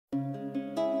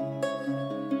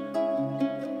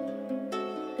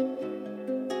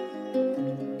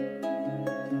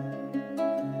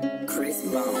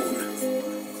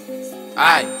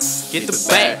Aye, get the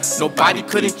bag, nobody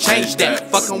couldn't change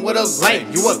that. Fucking with a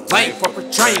lame, you a lame for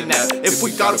portraying that. If we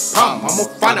got a problem, I'ma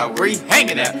find out where he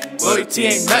hanging at. Loyalty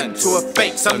ain't nothing to a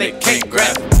fake, something they can't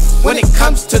grab. When it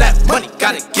comes to that money,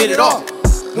 gotta get it off.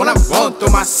 When I'm rolling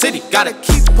through my city, gotta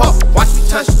keep up. Watch me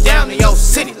touch down in your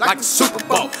city like a Super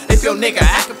Bowl. If your nigga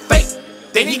acting fake,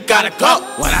 then he gotta go.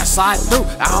 When I slide through,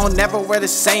 I don't never wear the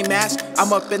same mask.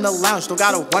 I'm up in the lounge, don't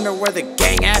gotta wonder where the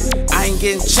gang at. I ain't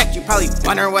getting checked, you probably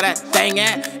wondering where that thing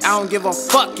at. I don't give a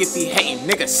fuck if he hating,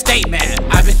 nigga, stay mad.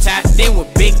 I've been tapped in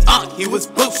with Big Unk, he was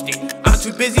boosted. I'm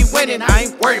too busy winning, I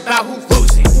ain't worried about who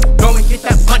losing. Go and get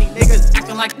that money, niggas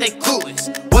acting like they clueless.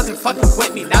 Wasn't fucking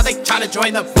with me, now they tryna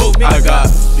join the movement. I got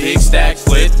big stacks,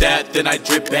 lit that, then I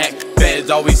drip back. Feds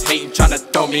always hating, tryna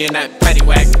throw me in that petty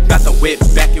whack. Got the whip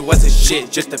back, it wasn't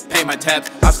shit, just to pay my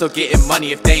tabs. I'm still getting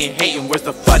money, if they ain't hating, where's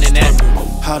the fun in that?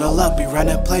 Huddle up, be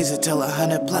running plays until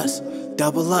 100 plus.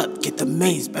 Double up, get the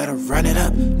mains, better run it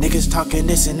up. Niggas talking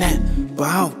this and that, but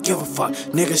I don't give a fuck.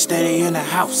 Niggas steady in the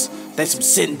house, they some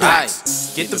sitting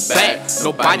ducks. Get the bag,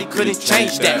 nobody couldn't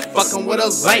change that. Fucking with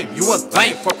a lame, you a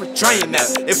lame for portraying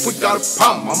that. If we got a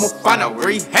problem, I'ma find out where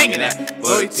he hanging at.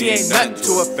 Loyalty ain't nothing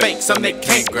to a fake, something they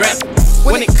can't grab.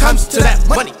 When it comes to that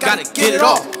money, gotta get it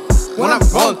off. When I'm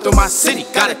rolling through my city,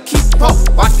 gotta keep up.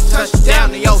 Watch me touch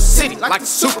down in your city like a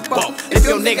Super Bowl. If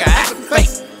your nigga acting fake,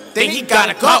 then he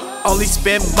gotta go. Only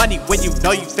spend money when you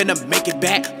know you finna make it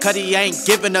back. Cuddy ain't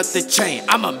giving up the chain,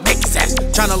 I'ma make his ass.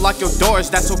 Tryna lock your doors,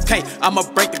 that's okay, I'ma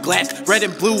break the glass. Red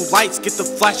and blue lights get the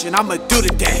flash and I'ma do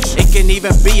the dash. It can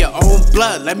even be your own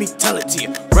blood, let me tell it to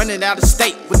you. Running out of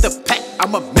state with the pack,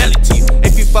 I'ma mail it to you.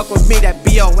 If you fuck with me, that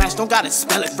be your ass, don't gotta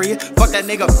spell it for you. Fuck that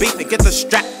nigga beef and get the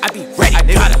strap, I be ready.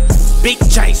 I got a big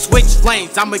chain, switch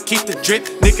lanes, I'ma keep the drip.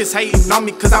 Niggas hating on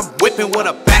me cause I'm whipping with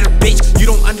a batter bitch. You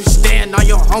don't understand all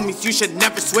your homies, you should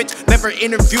never switch. Never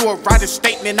interview or write a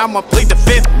statement, I'ma plead the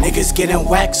fifth. Niggas getting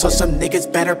whacked, so some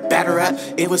niggas better batter up.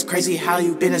 It was crazy how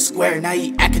you been a square, now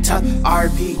you acting tough.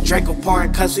 RP Draco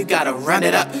pouring cause we gotta run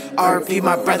it up. RP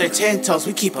my brother 10 toes,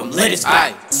 we keep him lit as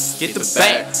fuck. Get the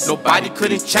bag, nobody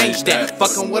couldn't change that.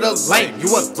 Fucking with a lame, you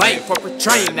a lame for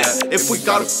portraying that. If we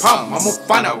got a problem, I'ma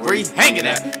find out where he hanging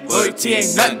at. Loyalty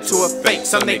ain't nothing to a fake,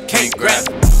 something they can't grab.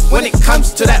 When it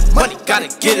comes to that money, gotta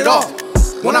get it off.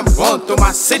 When I'm rolling through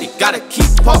my city, gotta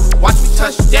keep up. Watch me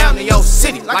touch down in your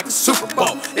city like a Super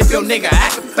Bowl. If your nigga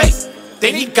acting fake,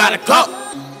 then he gotta go.